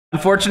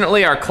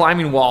Unfortunately, our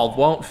climbing wall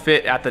won't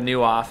fit at the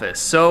new office,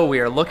 so we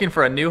are looking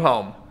for a new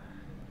home.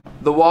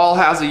 The wall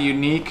has a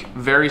unique,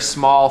 very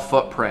small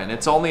footprint.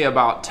 It's only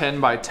about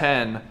 10 by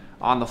 10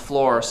 on the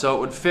floor, so it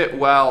would fit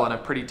well in a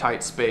pretty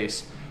tight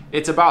space.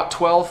 It's about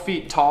 12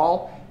 feet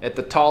tall at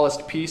the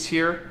tallest piece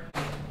here.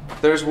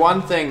 There's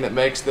one thing that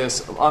makes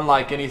this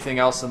unlike anything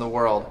else in the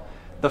world.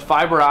 The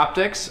fiber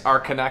optics are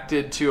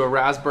connected to a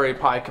Raspberry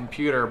Pi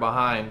computer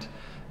behind,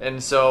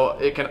 and so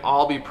it can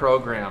all be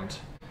programmed.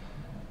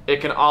 It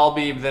can all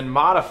be then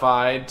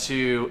modified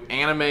to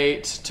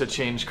animate, to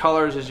change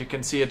colors. As you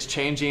can see, it's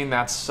changing.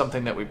 That's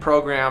something that we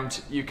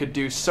programmed. You could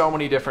do so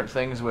many different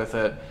things with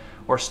it,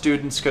 or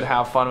students could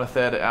have fun with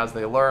it as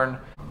they learn.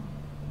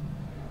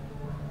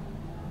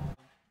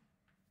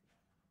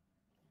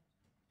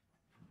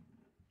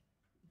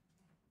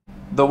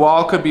 The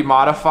wall could be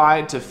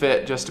modified to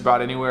fit just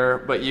about anywhere,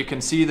 but you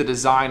can see the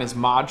design is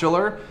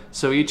modular,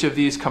 so each of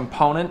these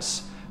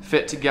components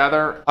fit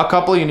together. A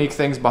couple unique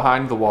things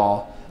behind the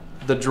wall.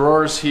 The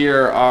drawers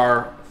here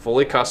are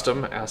fully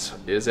custom, as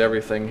is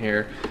everything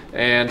here,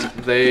 and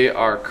they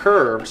are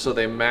curved, so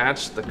they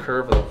match the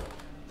curve of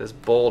this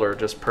boulder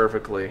just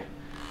perfectly.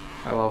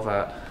 I love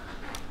that.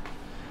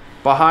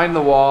 Behind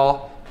the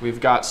wall,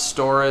 we've got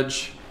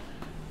storage.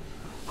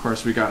 Of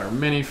course, we got our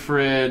mini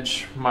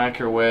fridge,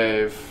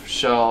 microwave,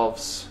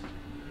 shelves,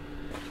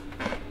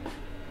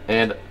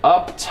 and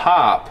up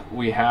top,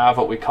 we have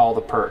what we call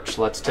the perch.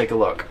 Let's take a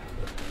look.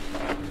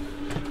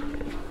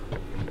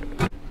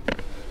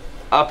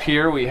 Up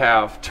here we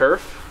have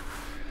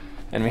turf,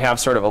 and we have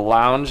sort of a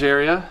lounge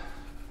area,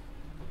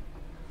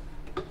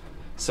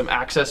 some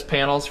access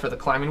panels for the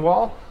climbing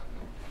wall,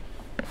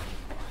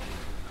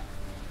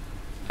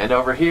 and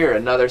over here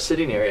another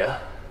sitting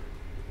area.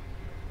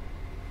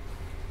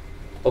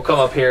 We'll come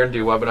up here and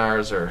do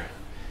webinars or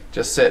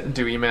just sit and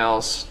do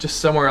emails,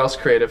 just somewhere else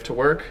creative to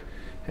work,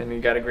 and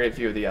you got a great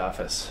view of the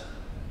office.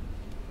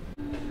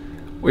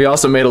 We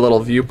also made a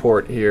little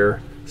viewport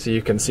here so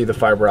you can see the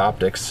fiber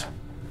optics.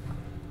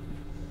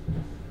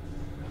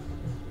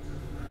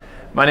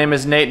 My name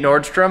is Nate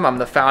Nordstrom. I'm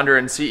the founder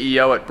and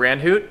CEO at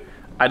Brandhoot.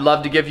 I'd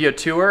love to give you a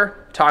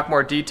tour, talk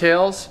more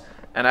details,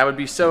 and I would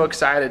be so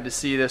excited to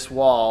see this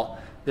wall,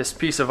 this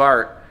piece of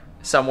art,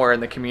 somewhere in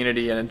the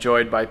community and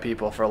enjoyed by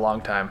people for a long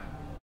time.